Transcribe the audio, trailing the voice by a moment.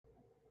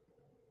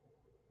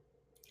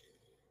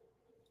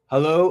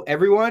Hello,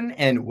 everyone,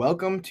 and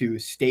welcome to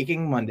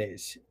Staking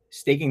Mondays.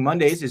 Staking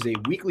Mondays is a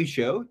weekly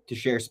show to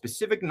share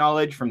specific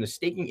knowledge from the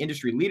staking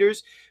industry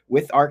leaders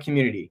with our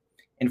community.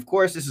 And of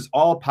course, this is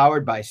all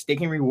powered by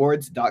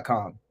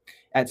stakingrewards.com.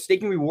 At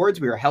Staking Rewards,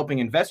 we are helping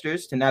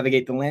investors to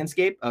navigate the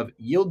landscape of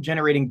yield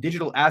generating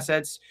digital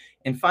assets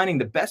and finding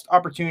the best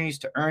opportunities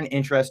to earn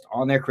interest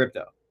on their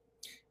crypto.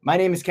 My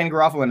name is Ken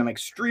Garofalo, and I'm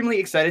extremely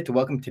excited to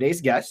welcome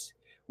today's guests.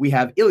 We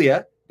have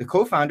Illia, the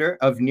co-founder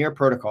of Near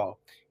Protocol,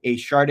 a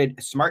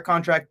sharded smart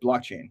contract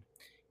blockchain.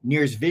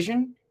 Near's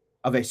vision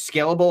of a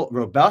scalable,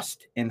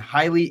 robust, and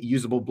highly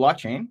usable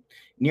blockchain.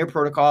 Near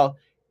Protocol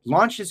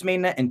launched its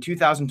mainnet in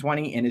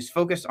 2020 and is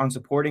focused on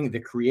supporting the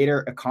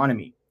creator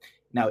economy.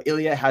 Now,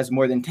 Illia has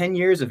more than 10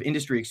 years of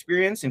industry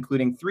experience,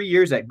 including 3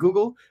 years at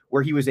Google,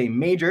 where he was a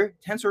major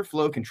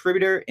TensorFlow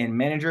contributor and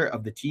manager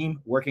of the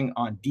team working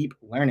on deep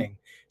learning.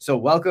 So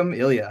welcome,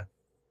 Illia.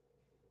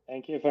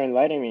 Thank you for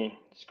inviting me.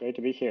 It's great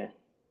to be here.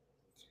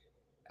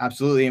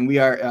 Absolutely. And we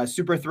are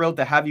super thrilled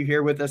to have you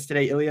here with us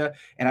today, Illia.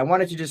 And I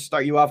wanted to just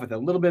start you off with a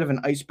little bit of an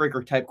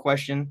icebreaker type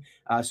question.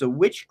 So,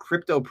 which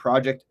crypto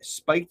project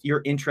spiked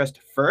your interest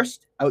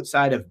first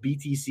outside of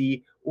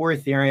BTC or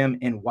Ethereum,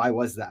 and why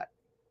was that?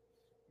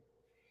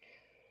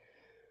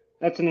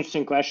 That's an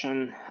interesting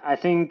question. I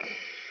think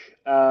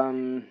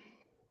um,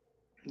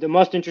 the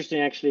most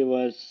interesting actually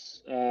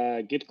was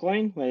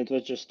Gitcoin when it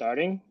was just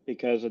starting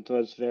because it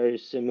was very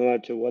similar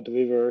to what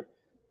we were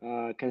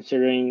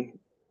considering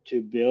to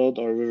build,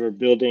 or we were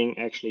building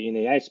actually in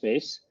AI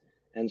space.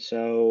 And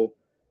so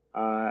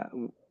uh,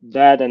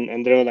 that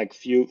and there were like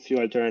few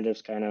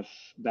alternatives kind of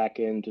back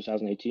in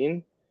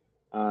 2018.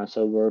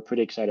 So we're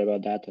pretty excited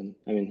about that, and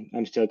I mean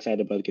I'm still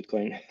excited about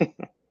Gitcoin.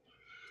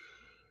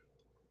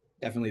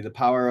 Definitely, the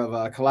power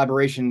of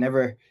collaboration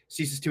never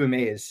ceases to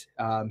amaze.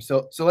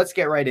 So let's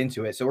get right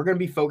into it. So we're going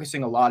to be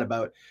focusing a lot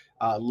about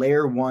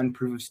layer one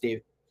proof of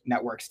stake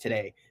networks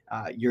today.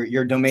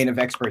 Your domain of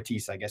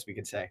expertise, I guess we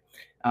could say.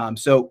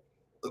 So,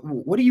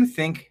 what do you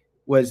think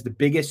was the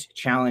biggest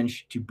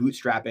challenge to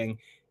bootstrapping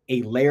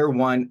a layer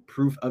one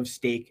proof of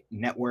stake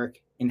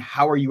network, and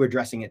how are you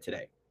addressing it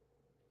today?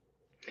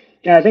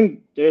 Yeah, I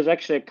think there's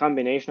actually a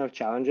combination of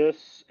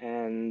challenges,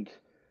 and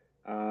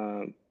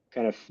kind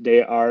of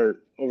they are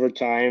over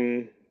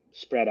time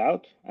spread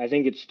out. I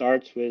think it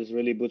starts with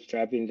really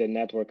bootstrapping the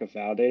network of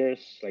validators,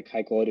 like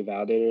high quality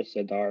validators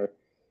that are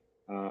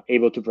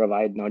able to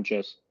provide not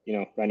just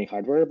running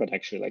hardware, but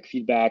actually like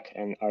feedback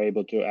and are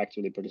able to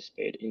actively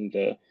participate in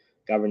the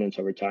governance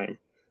over time.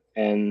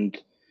 And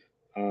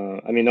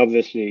I mean,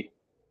 obviously,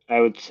 I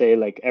would say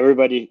like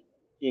everybody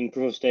in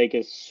proof of stake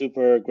is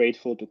super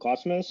grateful to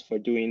Cosmos for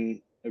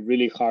doing a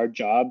really hard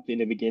job in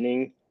the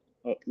beginning,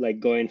 like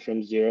going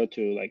from zero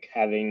to like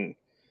having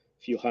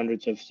a few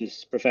hundreds of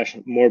these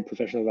more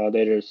professional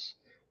validators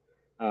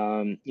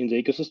in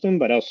the ecosystem.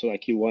 But also,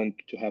 like you want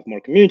to have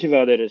more community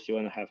validators, you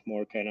want to have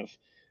more kind of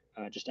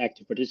just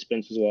active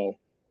participants as well.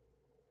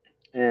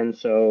 And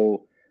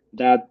so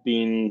that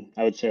being,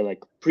 I would say,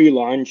 like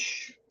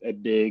pre-launch, a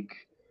big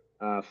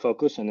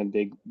focus and a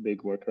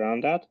big work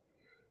around that.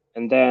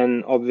 And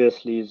then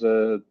obviously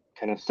the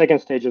kind of second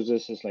stage of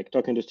this is like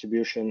token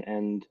distribution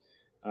and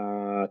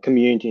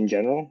community in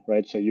general,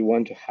 right? So you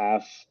want to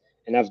have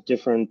enough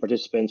different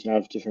participants,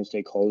 enough different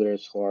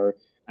stakeholders who are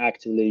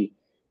actively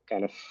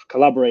kind of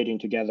collaborating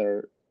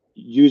together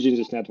using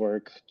this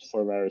network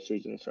for various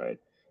reasons, right?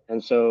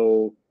 And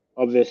so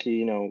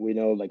obviously, we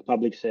know like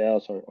public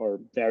sales or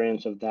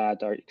variants of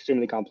that are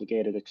extremely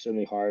complicated,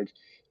 extremely hard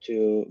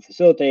to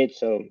facilitate.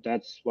 So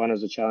that's one of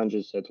the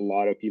challenges that a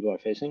lot of people are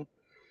facing,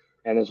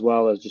 and as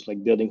well as just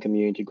like building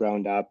community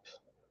ground up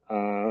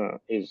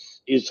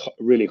is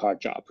really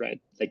hard job, right?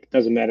 Like it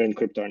doesn't matter in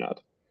crypto or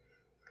not.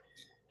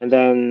 And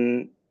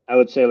then I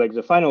would say like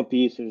the final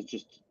piece is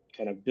just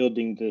kind of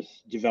building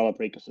this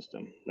developer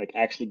ecosystem, like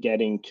actually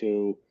getting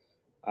to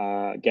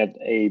get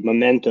a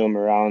momentum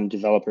around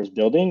developers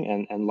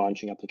building and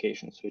launching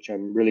applications, which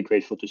I'm really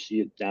grateful to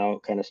see it now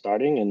kind of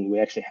starting. And we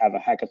actually have a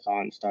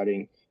hackathon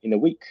starting in a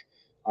week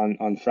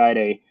on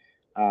Friday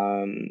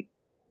um,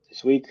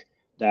 this week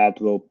that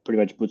will pretty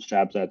much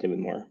bootstrap that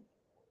even more.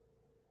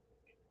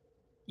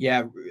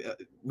 Yeah,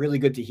 really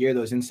good to hear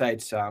those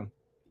insights.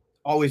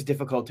 Always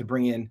difficult to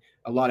bring in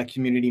a lot of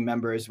community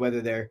members,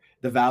 whether they're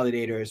the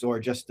validators or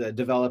just the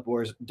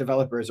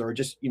developers, or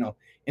just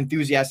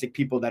enthusiastic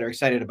people that are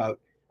excited about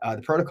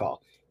the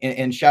protocol.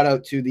 And shout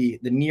out to the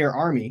Near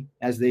Army,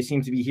 as they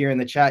seem to be here in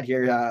the chat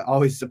here,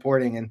 always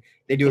supporting, and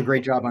they do a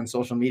great job on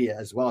social media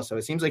as well. So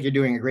it seems like you're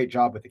doing a great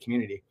job with the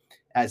community,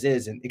 as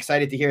is, and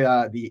excited to hear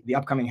the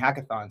upcoming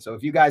hackathon. So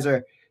if you guys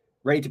are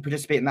ready to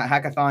participate in that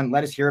hackathon,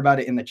 let us hear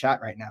about it in the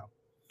chat right now.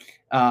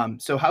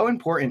 So how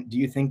important do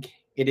you think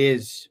it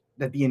is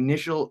that the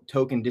initial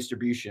token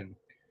distribution,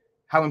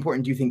 how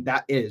important do you think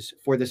that is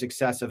for the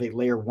success of a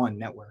layer one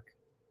network?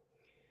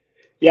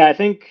 Yeah, I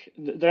think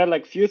there are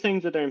like few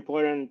things that are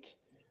important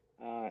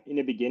in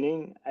the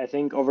beginning. I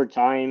think over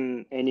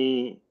time,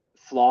 any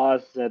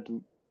flaws that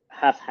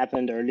have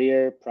happened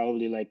earlier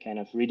probably like kind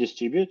of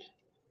redistribute.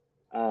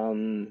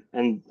 And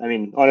I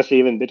mean, honestly,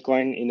 even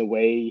Bitcoin in a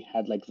way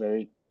had like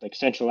very like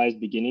centralized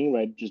beginning,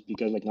 right? Just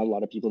because like not a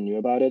lot of people knew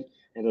about it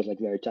and it was like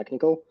very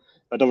technical.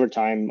 But over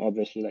time,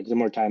 obviously, like the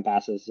more time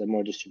passes, the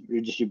more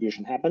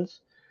redistribution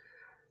happens.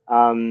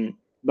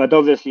 But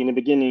obviously, in the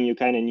beginning, you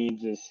kind of need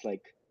this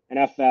like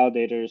enough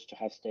validators to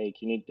have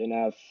stake. You need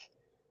enough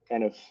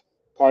kind of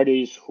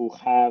parties who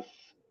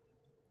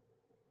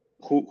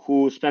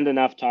spend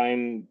enough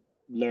time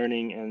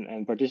learning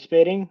and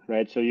participating,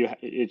 right? So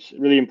it's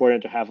really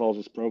important to have all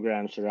these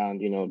programs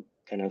around,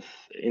 kind of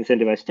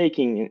incentivized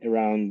staking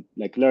around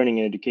like learning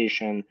and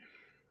education,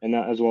 and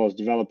as well as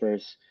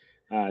developers,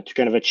 to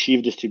kind of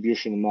achieve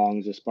distribution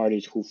among these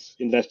parties who've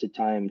invested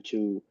time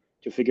to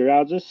figure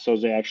out this, so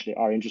they actually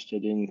are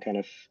interested in kind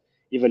of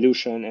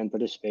evolution and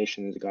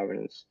participation in the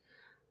governance.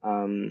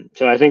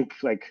 So I think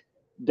like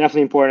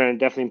definitely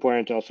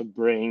important to also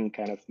bring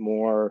kind of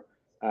more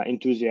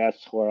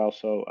enthusiasts who are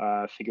also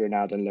figuring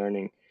out and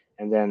learning,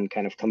 and then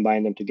kind of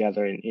combine them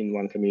together in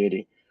one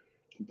community.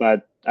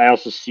 But I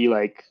also see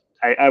like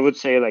I would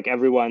say like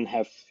everyone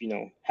have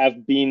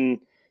been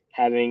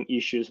having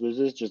issues with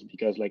this just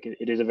because like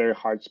it is a very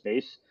hard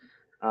space.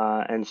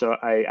 And so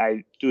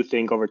I do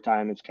think over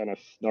time it's kind of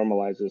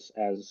normalizes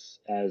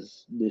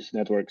as these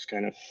networks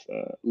kind of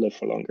live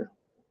for longer.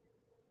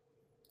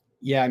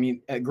 Yeah, I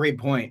mean, a great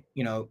point.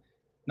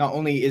 Not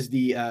only is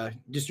the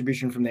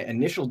distribution from the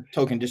initial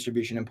token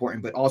distribution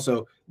important, but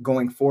also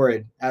going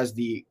forward as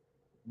the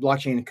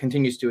blockchain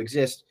continues to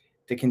exist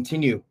to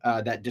continue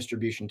that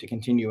distribution, to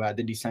continue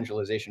the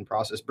decentralization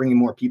process, bringing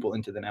more people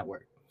into the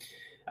network.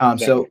 So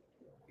Exactly.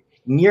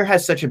 Near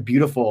has such a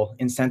beautiful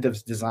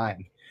incentives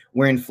design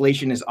where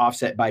inflation is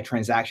offset by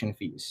transaction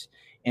fees.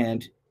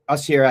 And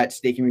us here at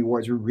Staking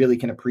Rewards, we really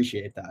can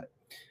appreciate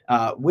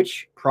that.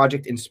 Which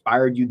project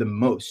inspired you the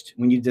most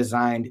when you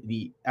designed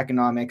the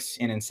economics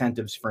and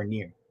incentives for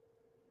Near?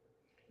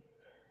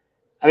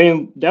 I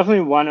mean,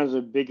 definitely one of the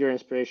bigger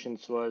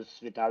inspirations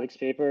was Vitalik's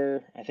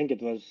paper. I think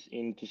it was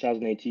in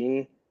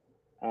 2018,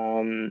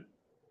 um,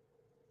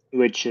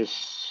 which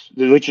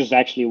is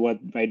actually what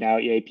right now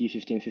EIP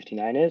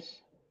 1559 is.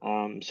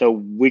 So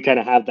we kind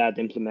of have that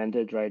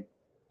implemented right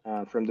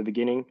from the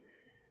beginning,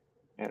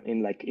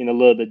 in a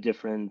little bit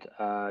different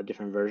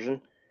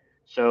version.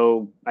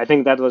 So I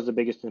think that was the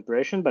biggest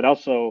inspiration. But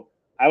also,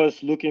 I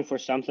was looking for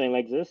something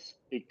like this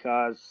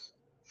because,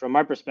 from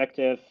my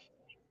perspective,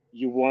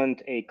 you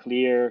want a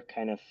clear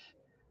kind of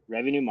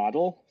revenue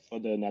model for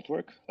the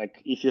network. Like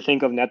if you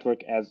think of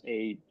network as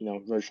a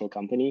virtual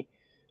company,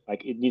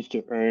 like it needs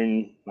to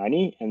earn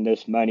money, and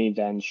this money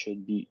then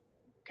should be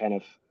kind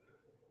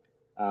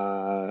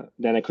of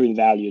then accruing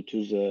value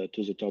to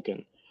the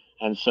token.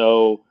 And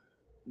so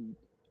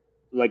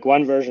like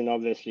one version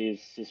obviously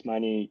is this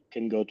money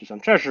can go to some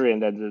treasury,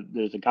 and then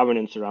there's a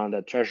governance around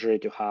that treasury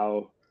to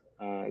how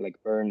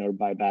like burn or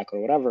buy back or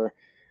whatever.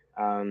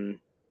 Um,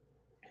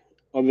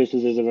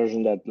 Obviously, there's a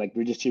version that like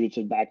redistributes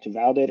it back to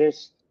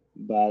validators,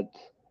 but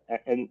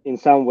and in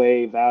some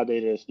way,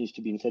 validators needs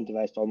to be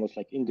incentivized almost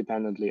like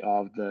independently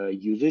of the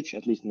usage,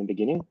 at least in the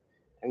beginning.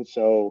 And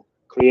so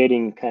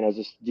creating kind of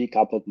this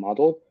decoupled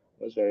model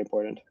was very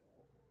important.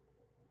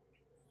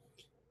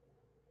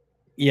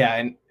 Yeah,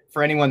 and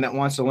for anyone that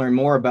wants to learn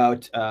more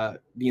about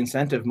the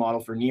incentive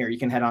model for Near, you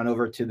can head on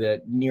over to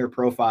the Near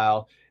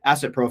profile,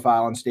 asset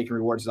profile on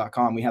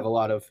stakingrewards.com. We have a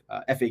lot of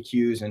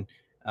FAQs and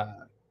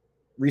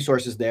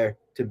resources there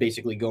to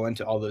basically go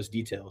into all those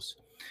details.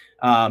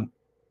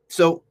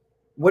 So,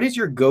 what is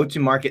your go to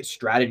market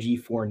strategy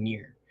for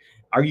Near?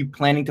 Are you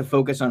planning to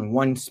focus on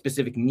one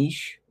specific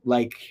niche,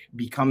 like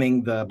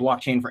becoming the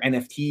blockchain for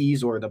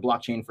NFTs or the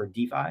blockchain for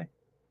DeFi,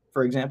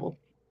 for example?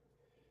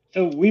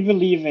 So we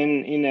believe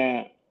in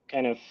a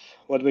kind of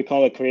what we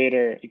call a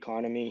creator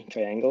economy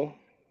triangle.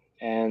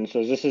 And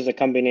so this is a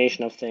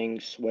combination of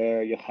things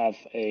where you have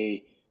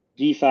a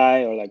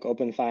DeFi or like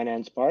open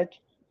finance part,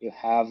 you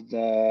have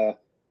the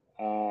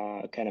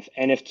kind of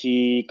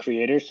NFT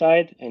creator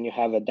side, and you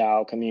have a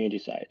DAO community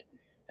side.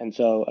 And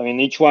so, I mean,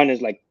 each one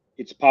is like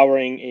it's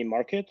powering a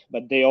market,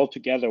 but they all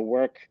together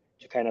work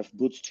to kind of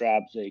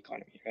bootstrap the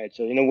economy, right?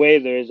 So in a way,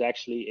 there is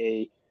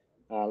actually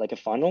a like a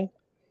funnel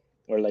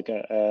or like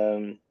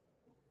a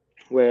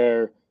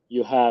where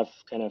you have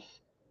kind of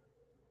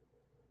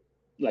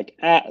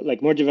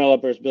like more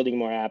developers building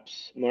more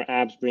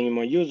apps bringing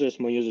more users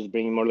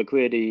bringing more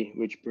liquidity,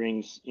 which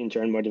brings in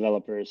turn more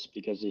developers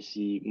because they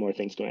see more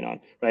things going on,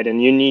 right?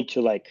 And you need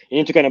to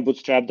kind of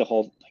bootstrap the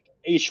whole like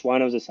each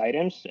one of these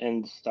items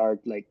and start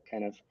like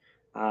kind of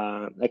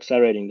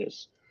accelerating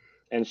this.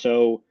 And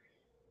so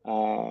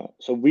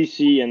we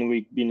see, and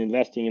we've been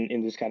investing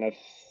in this kind of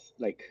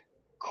like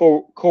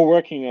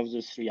co-working of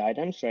these three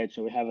items, right?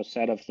 So we have a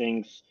set of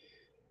things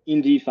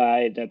in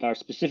DeFi that are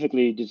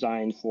specifically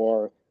designed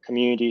for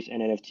communities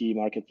and NFT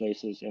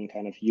marketplaces and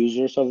kind of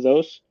users of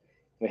those.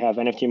 We have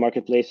NFT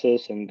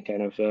marketplaces and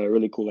kind of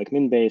really cool like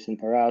Minbase and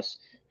Paras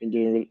been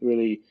doing a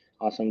really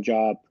awesome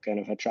job kind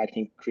of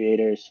attracting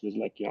creators with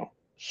like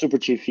super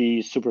cheap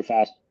fees, super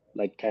fast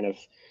like kind of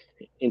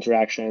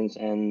interactions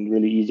and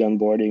really easy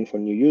onboarding for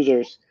new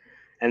users.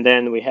 And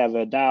then we have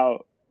a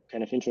DAO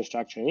kind of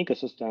infrastructure and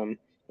ecosystem,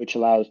 which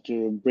allows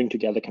to bring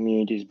together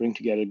communities, bring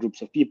together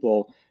groups of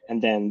people,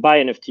 and then buy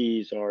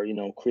NFTs or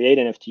create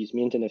NFTs,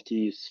 mint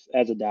NFTs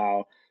as a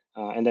DAO,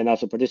 and then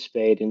also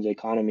participate in the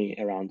economy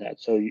around that.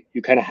 So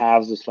you kind of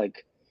have this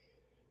like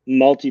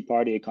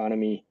multi-party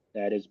economy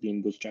that is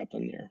being bootstrapped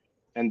on there.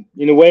 And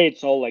in a way,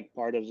 it's all like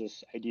part of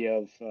this idea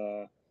of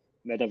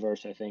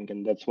metaverse, I think,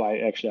 and that's why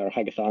actually our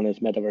hackathon is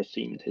metaverse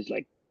themed. Is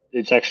like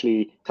it's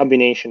actually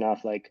combination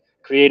of like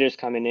creators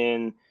coming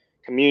in,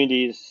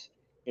 communities,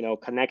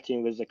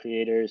 connecting with the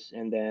creators,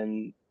 and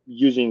then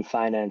using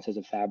finance as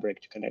a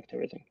fabric to connect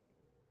everything.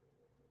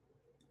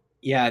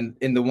 Yeah,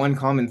 and the one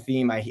common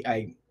theme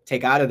I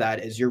take out of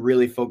that is you're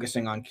really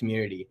focusing on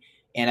community.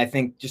 And I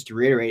think just to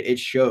reiterate, it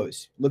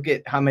shows. Look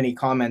at how many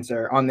comments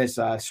are on this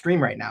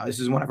stream right now. This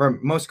is one of our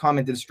most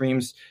commented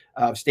streams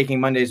of Staking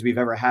Mondays we've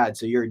ever had.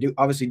 So you're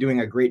obviously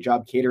doing a great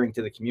job catering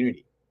to the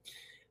community.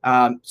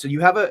 So you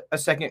have a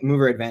second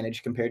mover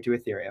advantage compared to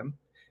Ethereum.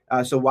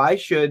 So why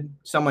should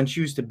someone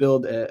choose to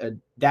build a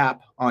DApp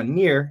on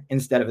Near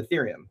instead of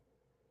Ethereum?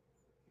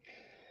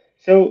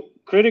 So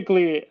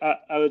critically,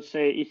 I would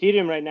say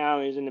Ethereum right now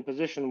is in a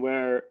position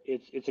where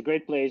it's a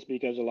great place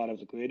because a lot of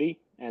liquidity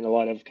and a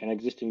lot of kind of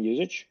existing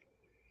usage.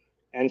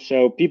 And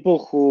so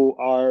people who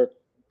are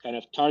kind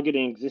of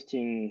targeting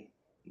existing,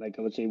 like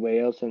I would say,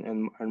 whales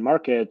and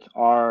market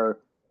are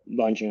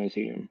launching on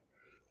Ethereum.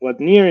 What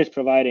Near is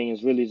providing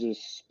is really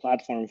this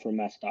platform for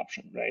mass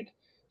adoption, right?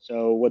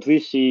 So what we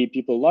see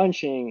people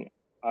launching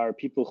are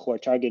people who are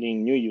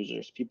targeting new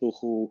users, people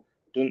who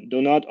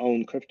do not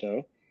own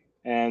crypto.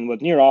 And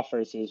what Near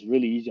offers is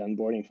really easy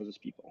onboarding for those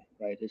people,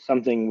 right? It's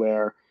something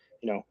where,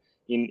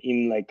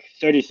 in like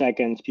 30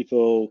 seconds,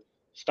 people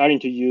starting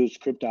to use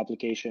crypto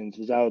applications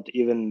without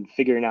even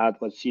figuring out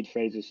what seed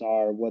phrases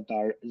are, what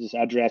are these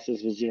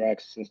addresses with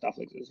 0x and stuff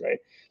like this, right?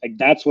 Like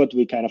that's what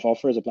we kind of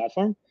offer as a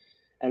platform.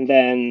 And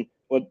then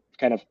what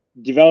kind of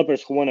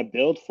developers who want to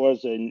build for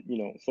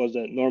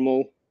the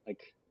normal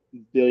like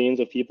billions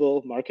of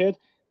people market,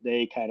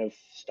 they kind of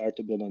start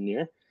to build on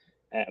Near.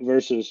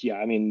 Versus, yeah,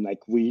 I mean, like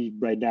we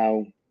right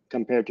now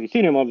compared to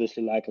Ethereum,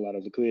 obviously like a lot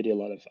of liquidity, a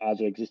lot of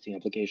other existing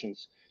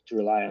applications to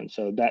rely on.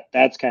 So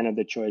that's kind of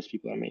the choice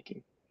people are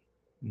making.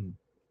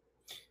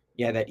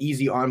 Yeah, that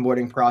easy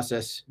onboarding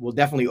process will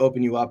definitely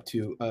open you up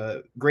to a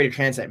greater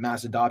chance at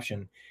mass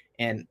adoption.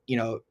 And,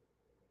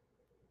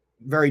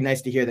 very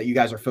nice to hear that you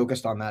guys are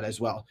focused on that as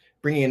well,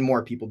 bringing in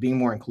more people, being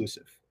more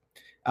inclusive.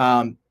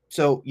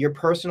 So your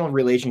personal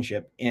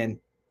relationship and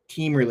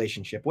team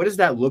relationship, what does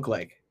that look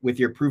like with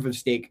your proof of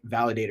stake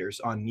validators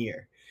on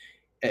Near?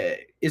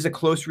 Is a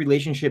close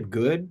relationship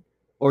good,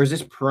 or is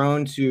this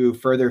prone to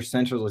further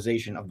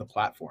centralization of the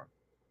platform?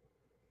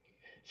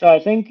 So I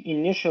think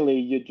initially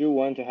you do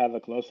want to have a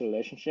close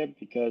relationship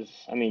because,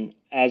 I mean,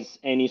 as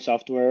any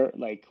software,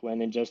 like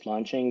when it's just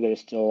launching, there's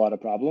still a lot of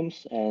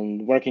problems,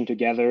 and working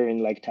together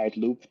in like tight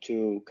loop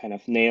to kind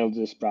of nail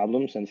these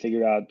problems and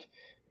figure out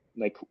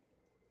like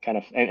kind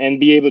of and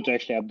be able to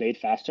actually update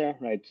faster,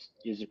 right,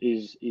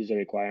 is a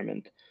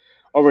requirement.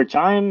 Over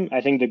time, I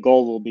think the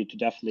goal will be to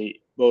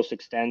definitely both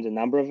extend the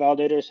number of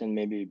validators and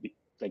maybe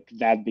like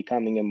that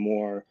becoming a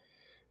more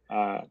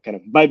kind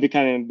of by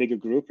becoming a bigger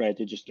group, right?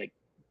 It just like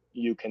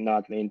you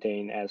cannot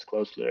maintain as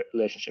close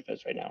relationship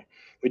as right now.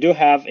 We do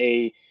have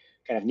a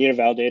kind of Near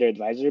validator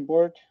advisory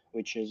board,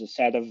 which is a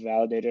set of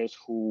validators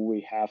who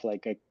we have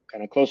like a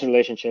kind of close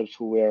relationships,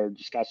 who we're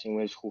discussing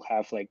with, who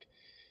have like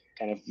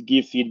kind of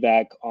give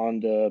feedback on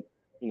the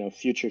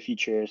future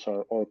features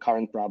or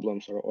current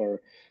problems or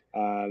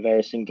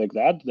various things like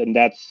that. Then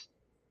that's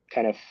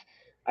kind of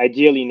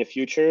ideally in the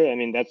future. I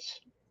mean,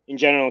 that's in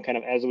general kind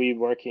of as we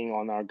working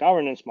on our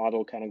governance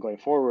model kind of going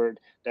forward,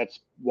 that's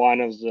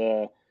one of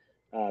the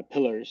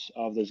pillars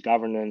of this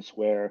governance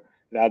where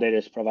validator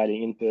is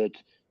providing input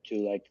to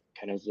like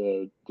kind of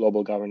the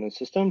global governance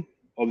system.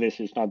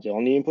 Obviously, it's not the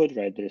only input,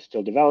 right? There's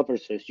still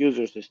developers, there's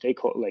users, there's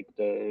stakeholders, like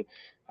the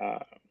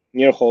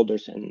Near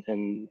holders and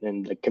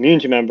the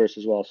community members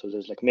as well. So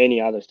there's like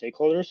many other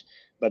stakeholders,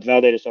 but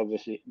validators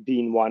obviously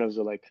being one of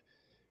the like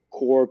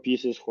core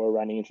pieces who are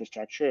running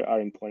infrastructure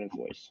are important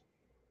voice.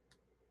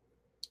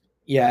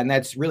 Yeah, and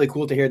that's really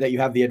cool to hear that you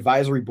have the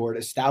advisory board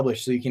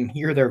established so you can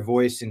hear their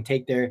voice and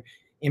take their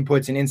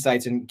inputs and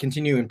insights and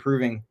continue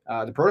improving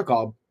the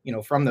protocol,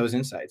 from those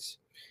insights.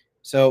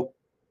 So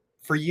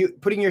for you,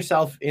 putting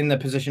yourself in the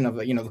position of,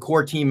 the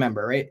core team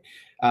member, right?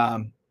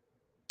 Um,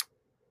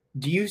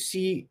 do you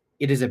see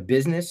it as a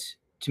business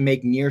to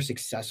make Near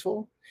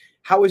successful?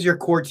 How is your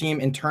core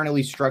team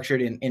internally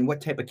structured, and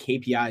what type of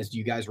KPIs do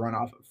you guys run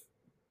off of?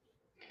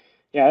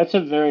 Yeah, that's a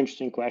very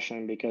interesting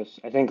question because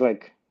I think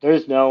like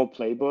there's no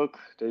playbook,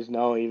 there's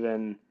no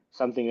even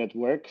something that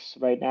works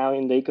right now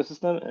in the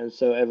ecosystem, and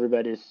so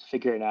everybody's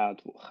figuring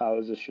out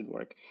how this should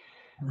work.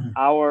 Mhm.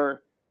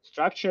 Our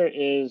structure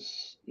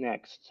is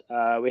next.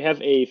 We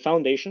have a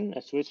foundation,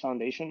 a Swiss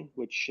foundation,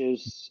 which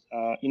is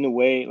in a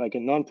way like a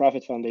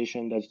nonprofit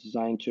foundation that's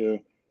designed to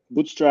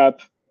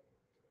bootstrap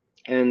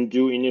and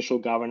do initial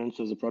governance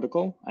of the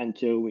protocol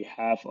until we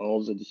have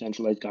all the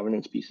decentralized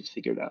governance pieces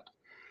figured out.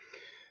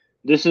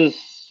 This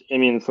is I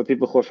mean, for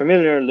people who are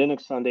familiar,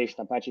 Linux Foundation,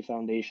 Apache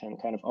Foundation,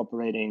 kind of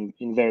operating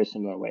in very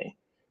similar way.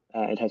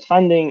 It has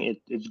funding.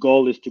 Its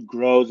goal is to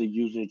grow the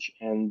usage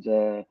and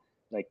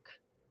like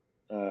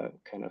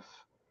kind of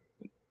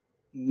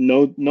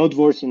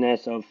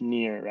noteworthiness of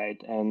Near,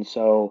 right? And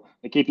so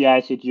the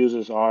KPIs it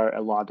uses are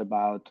a lot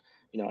about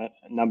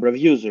number of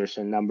users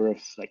and number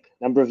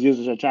of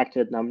users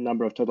attracted,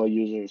 number of total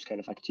users, kind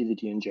of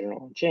activity in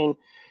general on chain,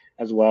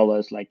 as well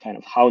as like kind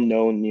of how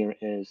known Near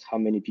is, how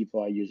many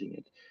people are using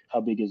it, how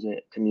big is the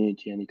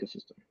community and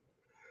ecosystem.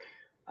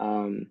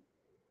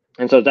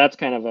 And so that's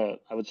kind of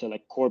I would say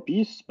like core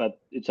piece, but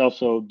it's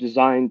also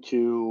designed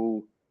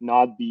to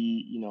not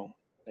be,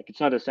 like it's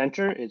not a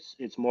center.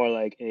 It's more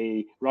like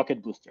a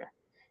rocket booster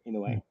in a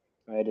way,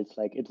 right? It's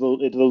like it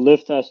will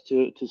lift us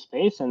to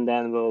space, and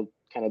then we'll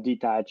kind of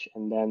detach,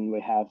 and then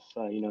we have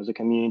the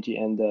community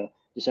and the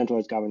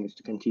decentralized governance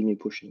to continue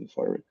pushing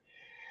forward.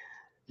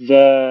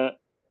 The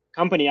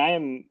company I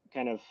am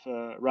kind of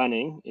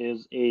running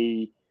is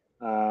a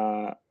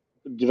uh,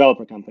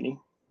 developer company,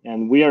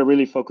 and we are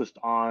really focused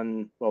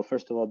on, well,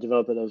 first of all,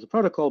 develop it as a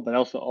protocol, but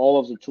also all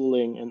of the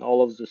tooling and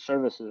all of the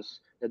services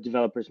that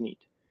developers need.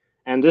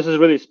 And this is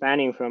really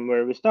spanning from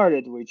where we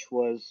started, which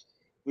was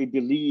we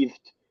believed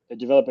the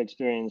developer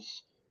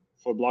experience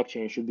for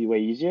blockchain should be way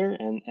easier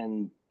and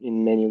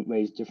in many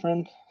ways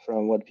different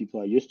from what people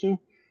are used to.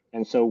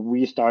 And so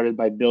we started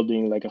by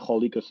building like a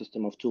whole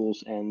ecosystem of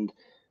tools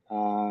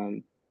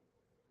um,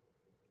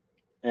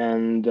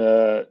 and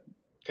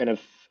kind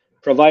of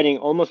providing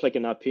almost like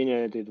an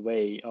opinionated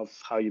way of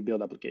how you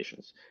build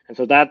applications. And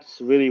so that's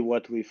really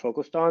what we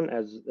focused on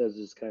as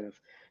this kind of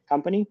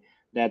company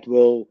that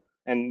will,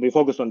 and we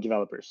focused on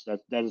developers.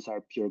 That is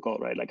our pure goal,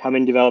 right? Like how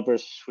many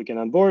developers we can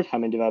onboard, how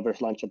many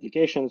developers launch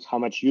applications, how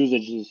much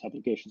usage these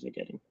applications are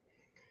getting.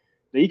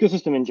 The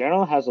ecosystem in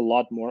general has a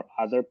lot more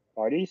other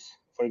parties.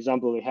 For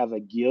example, we have a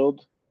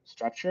guild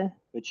structure,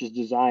 which is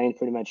designed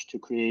pretty much to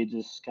create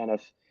this kind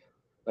of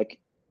like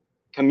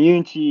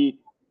community,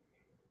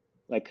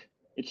 like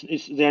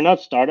it's they're not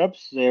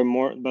startups, they're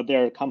more, but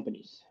they're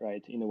companies,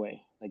 right? In a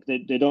way, like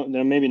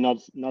they're maybe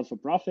not for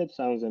profit,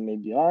 some of them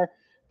maybe are,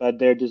 but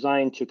they're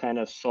designed to kind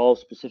of solve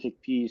specific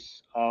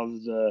piece of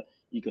the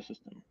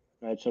ecosystem,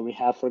 right? So we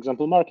have, for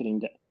example,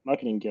 marketing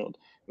guild,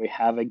 we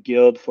have a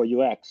guild for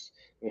UX,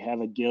 we have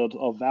a guild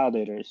of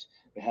validators,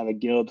 we have a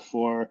guild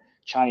for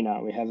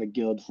China, we have a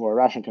guild for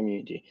Russian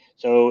community.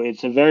 So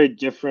it's a very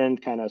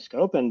different kind of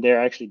scope, and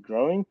they're actually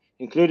growing,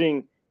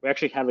 including we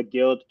actually have a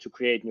guild to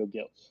create new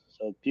guilds.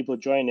 So people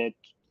join it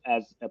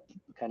as a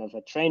kind of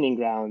a training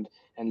ground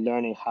and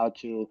learning how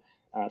to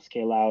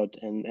scale out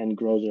and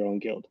grow their own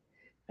guild.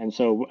 And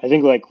so I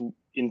think like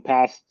in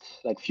past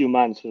like few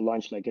months we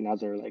launched like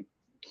another like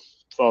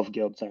 12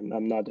 guilds.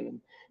 I'm not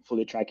even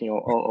fully tracking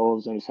all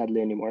of them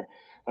sadly anymore.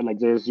 But like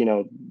there's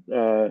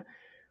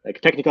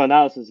like technical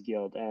analysis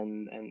guild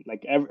and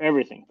like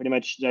everything. Pretty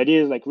much the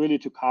idea is like really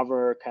to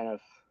cover kind of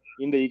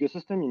in the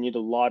ecosystem, you need a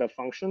lot of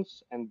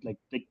functions, and like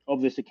they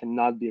obviously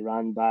cannot be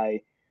run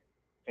by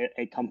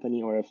a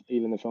company or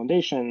even a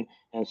foundation.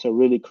 And so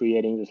really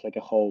creating this like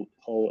a whole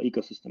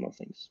ecosystem of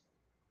things.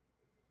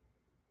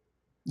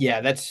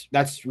 Yeah,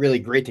 that's really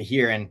great to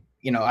hear. And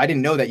I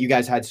didn't know that you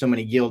guys had so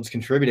many guilds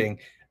contributing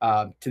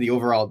to the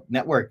overall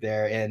network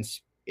there. And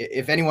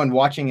if anyone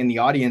watching in the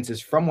audience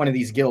is from one of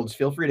these guilds,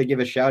 feel free to give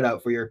a shout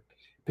out for your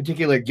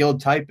particular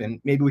guild type,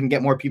 and maybe we can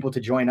get more people to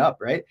join up,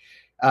 right?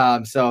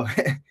 So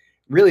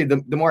really,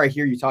 the more I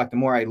hear you talk, the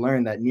more I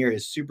learn that Near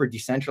is super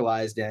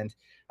decentralized, and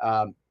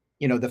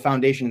the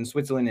foundation in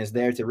Switzerland is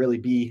there to really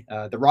be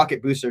the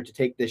rocket booster to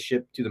take this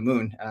ship to the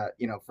moon,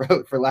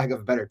 for lack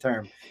of a better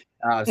term.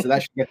 So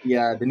that should get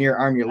the Near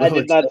army a I little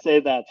did excited. not say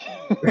that.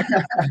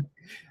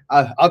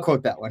 I'll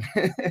quote that one.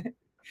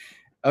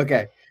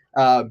 Okay.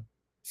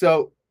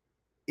 So,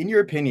 in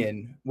your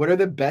opinion, what are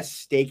the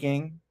best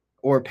staking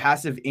or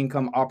passive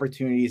income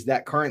opportunities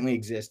that currently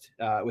exist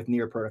with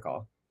Near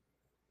Protocol?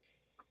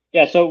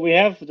 Yeah, so we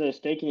have the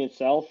staking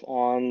itself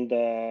on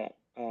the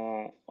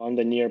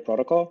Near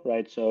protocol,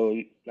 right?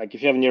 So like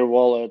if you have a Near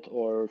wallet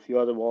or a few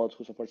other wallets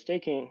who support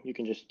staking, you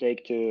can just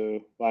stake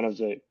to one of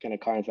the kind of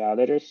current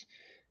validators.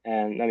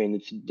 And I mean,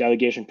 it's a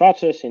delegation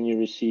process, and you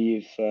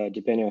receive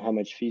depending on how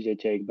much fees they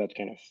take, but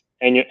kind of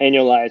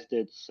annualized,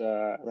 it's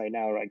right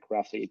now like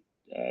roughly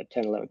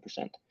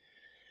 10-11%.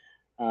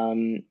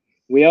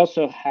 We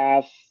also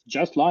have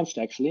just launched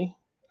actually,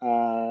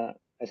 I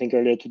think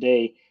earlier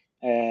today,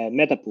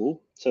 MetaPool.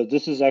 So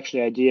this is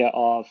actually idea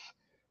of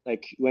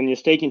like when you're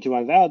staking to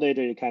one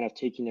validator, you're kind of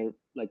taking a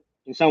like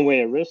in some way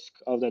a risk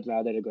of that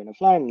validator going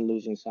offline and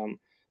losing some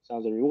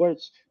of the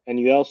rewards, and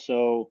you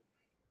also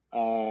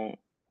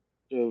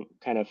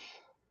kind of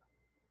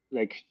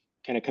like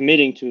kind of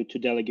committing to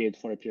delegate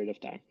for a period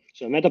of time.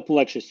 So MetaPool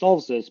actually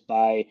solves this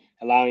by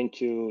allowing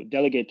to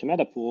delegate to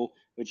MetaPool,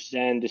 which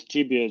then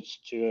distributes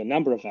to a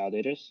number of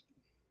validators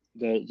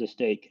the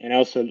stake, and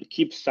also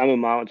keeps some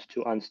amount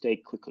to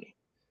unstake quickly.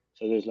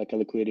 So there's like a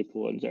liquidity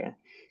pool in there.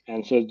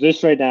 And so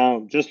this right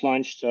now just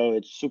launched, so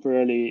it's super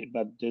early,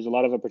 but there's a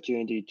lot of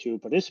opportunity to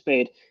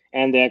participate.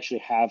 And they actually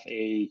have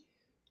a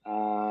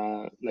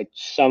like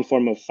some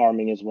form of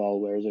farming as well,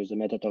 where there's a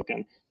meta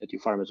token that you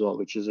farm as well,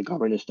 which is a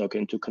governance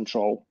token to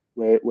control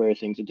where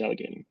things are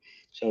delegating.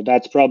 So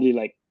that's probably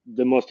like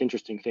the most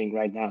interesting thing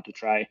right now to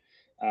try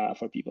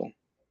for people.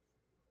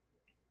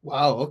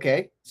 Wow.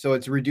 Okay. So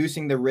it's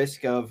reducing the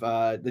risk of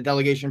the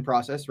delegation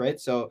process, right?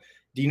 So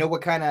do you know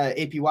what kind of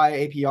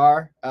APY,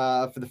 APR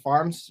for the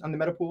farms on the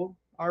meta pool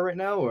are right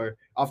now, or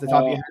off the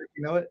top of Uh, your head, if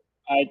you know it?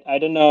 I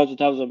don't know off the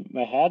top of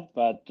my head,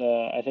 but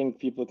I think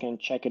people can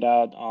check it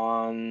out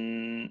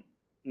on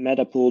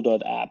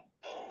metapool.app.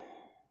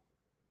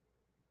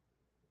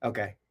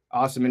 Okay.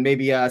 Awesome. And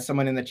maybe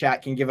someone in the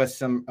chat can give us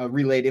some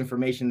relayed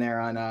information there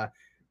on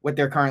what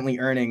they're currently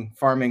earning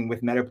farming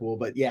with Metapool.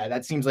 But yeah,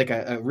 that seems like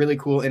a really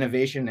cool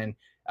innovation, and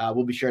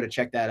we'll be sure to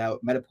check that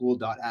out.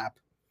 Metapool.app.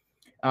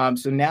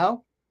 So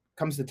now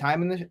comes the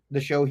time in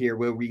the show here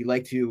where we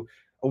like to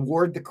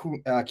award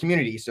the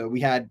community. So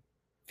we had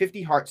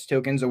 50 hearts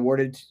tokens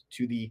awarded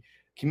to the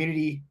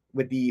community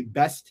with the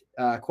best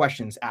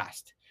questions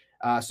asked.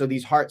 So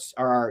these hearts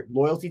are our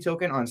loyalty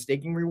token on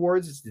staking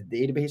rewards. It's the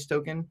database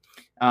token.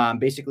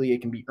 Basically,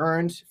 it can be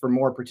earned for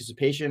more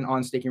participation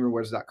on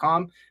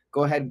stakingrewards.com.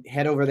 Go ahead,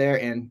 head over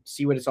there and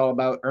see what it's all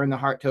about. Earn the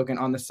heart token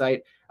on the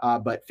site.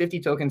 But 50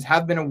 tokens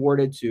have been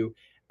awarded to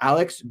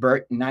Alex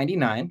Burt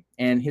 99,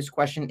 and his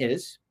question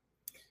is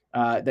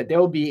that there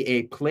will be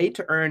a play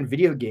to earn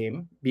video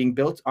game being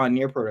built on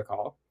Near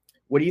Protocol.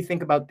 What do you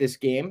think about this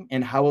game,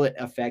 and how will it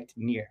affect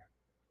Near?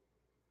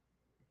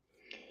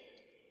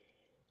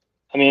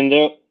 I mean,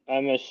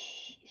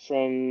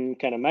 from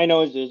kind of my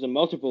knowledge, there's a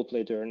multiple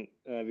play to earn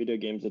video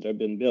games that have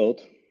been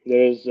built.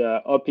 There's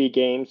OP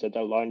Games that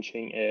are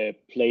launching a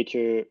play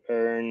to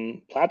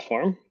earn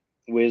platform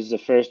with the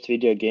first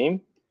video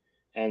game,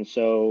 and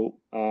so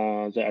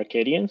the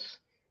Arcadians.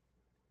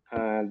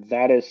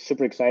 That is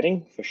super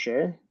exciting for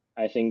sure.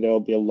 I think there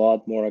will be a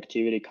lot more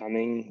activity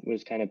coming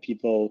with kind of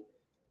people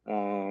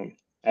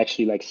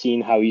actually like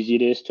seeing how easy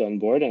it is to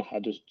onboard and how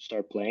to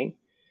start playing.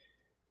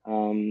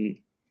 Um,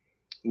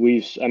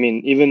 I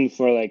mean, even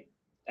for like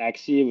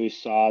Axie, we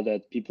saw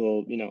that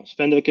people,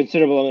 spend a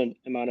considerable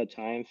amount of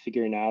time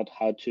figuring out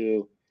how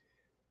to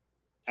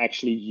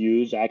actually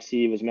use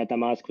Axie with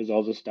MetaMask with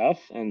all the stuff.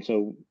 And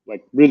so,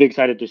 like, really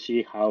excited to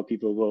see how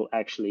people will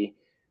actually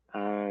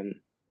um,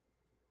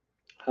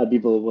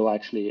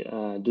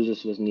 do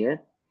this with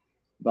Near.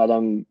 But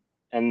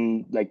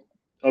and like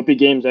OP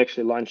Games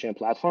actually launching a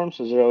platform,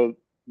 so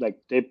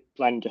they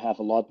planning to have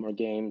a lot more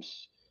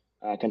games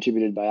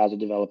contributed by other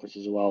developers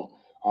as well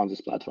on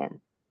this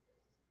platform.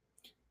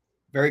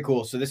 Very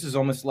cool. So this is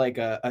almost like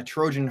a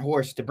Trojan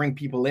horse to bring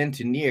people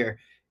into Near,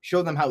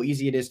 show them how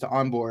easy it is to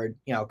onboard.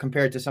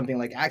 Compared to something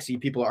like Axie,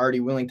 people are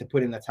already willing to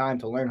put in the time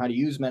to learn how to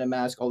use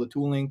MetaMask, all the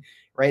tooling,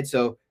 right?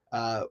 So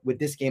with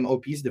this game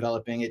OP's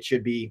developing, it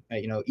should be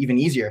even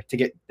easier to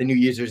get the new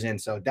users in.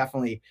 So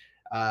definitely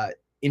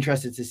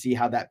interested to see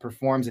how that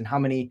performs and how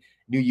many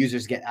new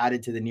users get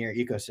added to the Near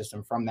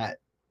ecosystem from that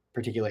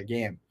particular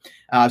game.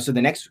 So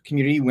the next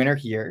community winner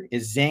here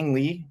is Zhang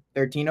Li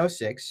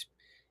 1306.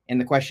 And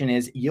the question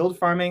is, yield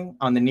farming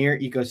on the Near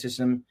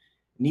ecosystem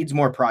needs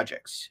more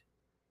projects.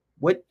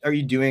 What are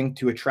you doing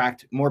to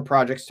attract more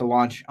projects to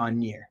launch on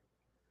Near?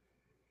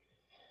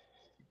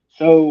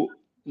 So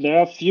there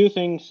are a few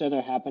things that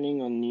are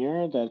happening on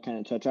Near that kind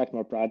of to attract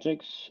more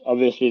projects.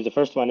 Obviously, the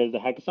first one is the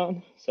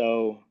hackathon.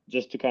 So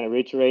just to kind of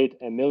reiterate,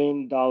 $1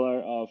 million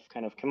of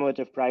kind of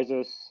cumulative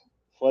prizes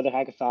for the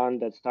hackathon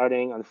that's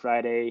starting on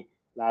Friday,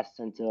 lasts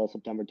until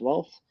September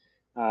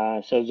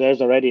 12th. So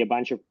there's already a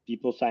bunch of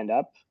people signed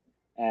up,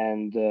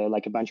 and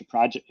like a bunch of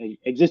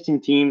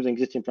existing teams,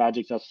 existing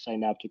projects also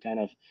signed up to kind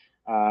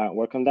of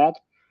work on that.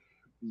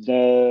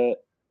 The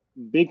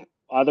big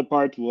other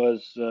part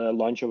was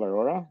launch of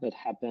Aurora that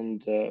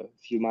happened a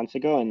few months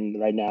ago, and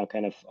right now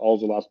kind of all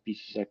the last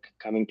pieces are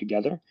coming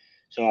together.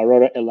 So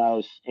Aurora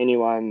allows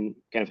anyone,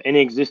 kind of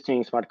any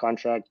existing smart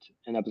contract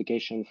and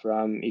application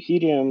from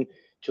Ethereum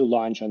to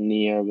launch on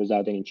Near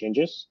without any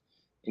changes,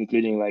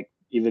 including like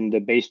even the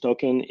base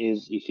token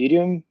is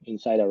Ethereum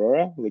inside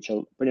Aurora, which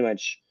pretty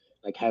much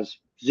like has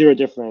zero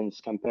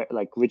difference compared,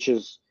 like, which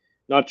is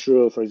not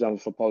true, for example,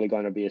 for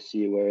Polygon or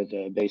BSC, where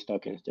the base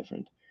token is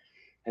different.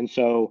 And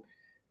so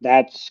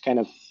that's kind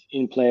of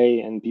in play,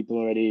 and people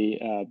already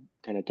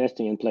kind of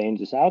testing and playing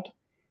this out.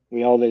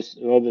 We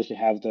obviously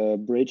have the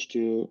bridge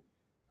to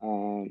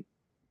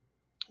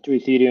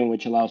Ethereum,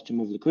 which allows to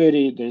move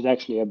liquidity. There's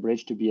actually a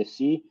bridge to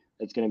BSC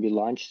that's going to be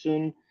launched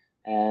soon,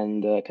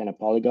 and kind of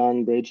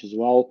Polygon bridge as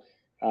well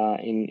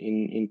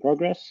in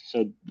progress.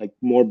 So like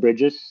more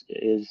bridges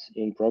is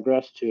in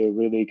progress to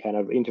really kind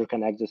of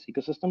interconnect this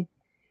ecosystem.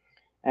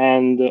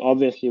 And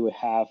obviously, we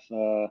have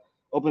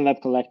Open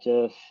Lab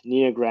Collective,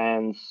 Near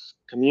grants,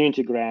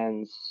 community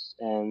grants,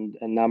 and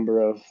a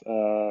number of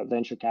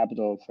venture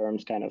capital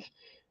firms kind of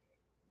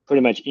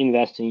pretty much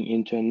investing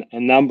into a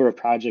number of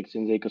projects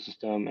in the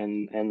ecosystem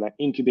and like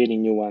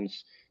incubating new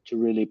ones to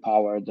really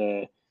power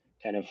the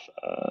kind of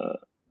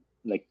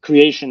like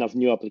creation of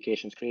new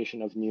applications,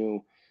 creation of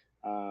new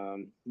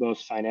both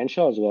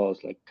financial as well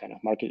as like kind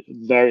of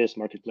various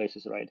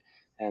marketplaces, right?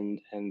 and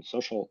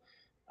social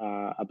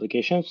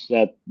applications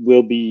that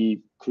will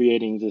be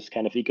creating this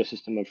kind of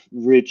ecosystem of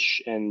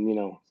rich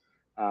and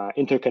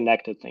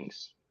interconnected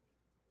things.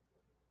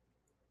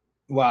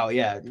 Wow,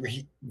 yeah,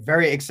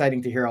 very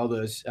exciting to hear all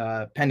those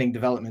pending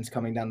developments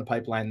coming down the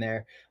pipeline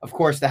there. Of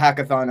course, the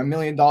hackathon, $1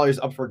 million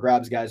up for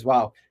grabs, guys.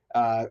 Wow,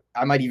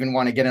 I might even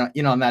want to get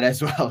in on that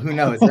as well. Who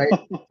knows,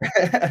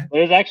 right?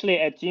 There's actually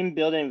a team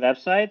building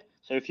website.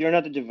 So if you're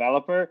not a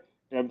developer,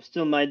 there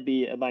still might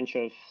be a bunch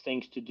of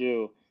things to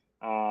do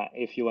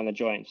if you want to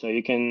join. So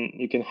you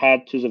can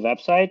head to the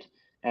website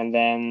and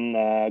then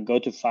go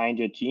to find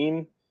your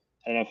team.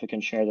 I don't know if we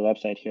can share the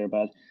website here,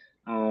 but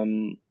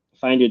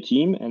find your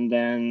team, and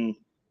then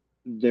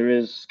there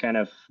is kind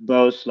of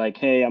both like,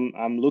 hey,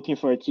 I'm looking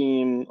for a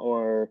team,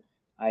 or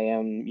I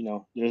am,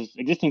 there's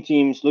existing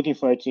teams looking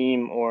for a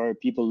team, or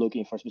people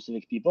looking for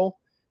specific people.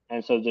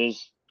 And so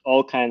there's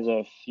all kinds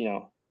of,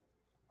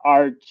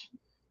 art,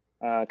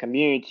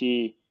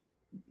 community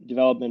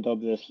development,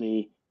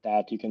 obviously,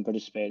 that you can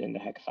participate in the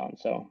hackathon.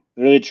 So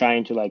really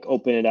trying to like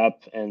open it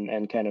up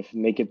and kind of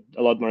make it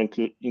a lot more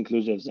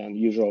inclusive than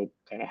usual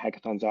kind of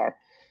hackathons are.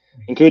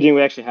 Including,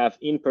 we actually have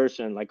in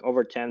person, like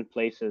over 10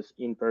 places,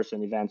 in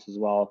person events as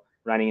well,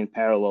 running in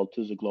parallel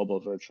to the global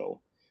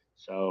virtual.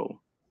 So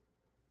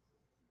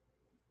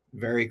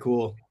Very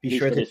cool. Be please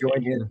sure to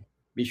participate. join in.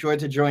 Be sure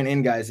to join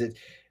in, guys.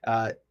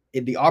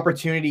 The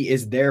opportunity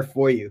is there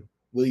for you.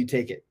 Will you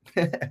take it?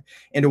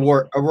 And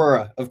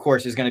Aurora, of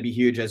course, is going to be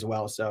huge as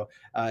well. So,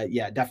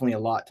 yeah, definitely a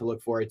lot to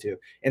look forward to.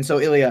 And so,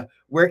 Illia,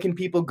 where can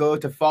people go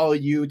to follow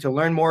you, to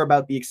learn more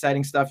about the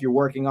exciting stuff you're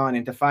working on,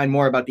 and to find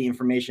more about the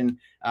information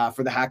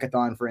for the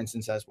hackathon, for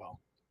instance, as well?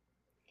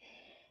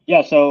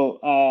 Yeah, so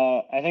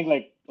I think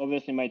like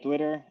obviously my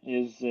Twitter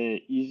is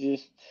the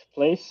easiest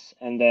place,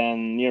 and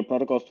then Near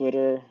Protocol's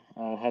Twitter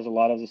has a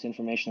lot of this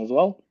information as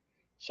well.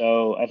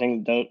 So I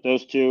think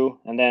those two,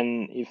 and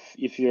then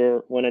if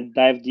you want to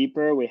dive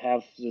deeper, we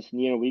have this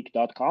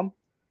nearweek.com.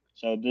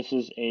 So this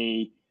is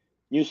a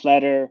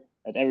newsletter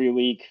that every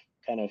week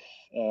kind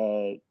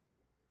of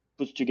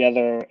puts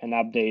together an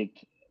update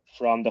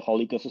from the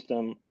whole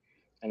ecosystem,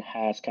 and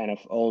has kind of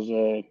all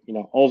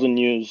the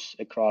news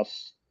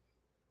across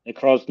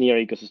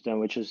near ecosystem,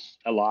 which is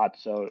a lot.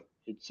 So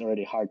it's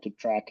already hard to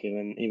track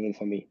even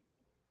for me.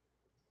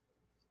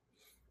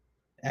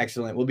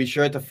 Excellent. We'll be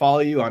sure to follow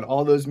you on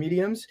all those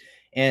mediums.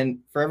 And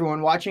for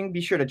everyone watching,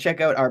 be sure to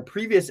check out our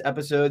previous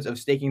episodes of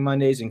Staking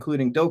Mondays,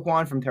 including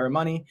Dokwan from Terra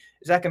Money,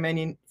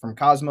 Zakamenian from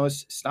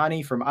Cosmos,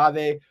 Stani from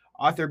Aave,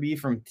 Arthur B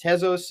from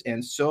Tezos,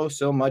 and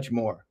so much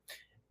more.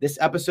 This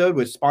episode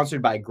was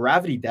sponsored by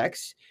Gravity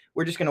Dex.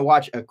 We're just going to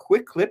watch a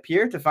quick clip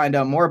here to find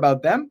out more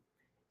about them.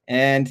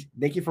 And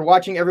thank you for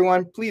watching,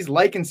 everyone. Please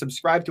like and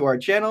subscribe to our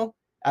channel.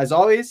 As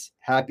always,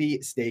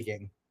 happy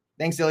staking.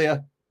 Thanks,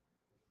 Illia.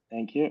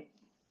 Thank you.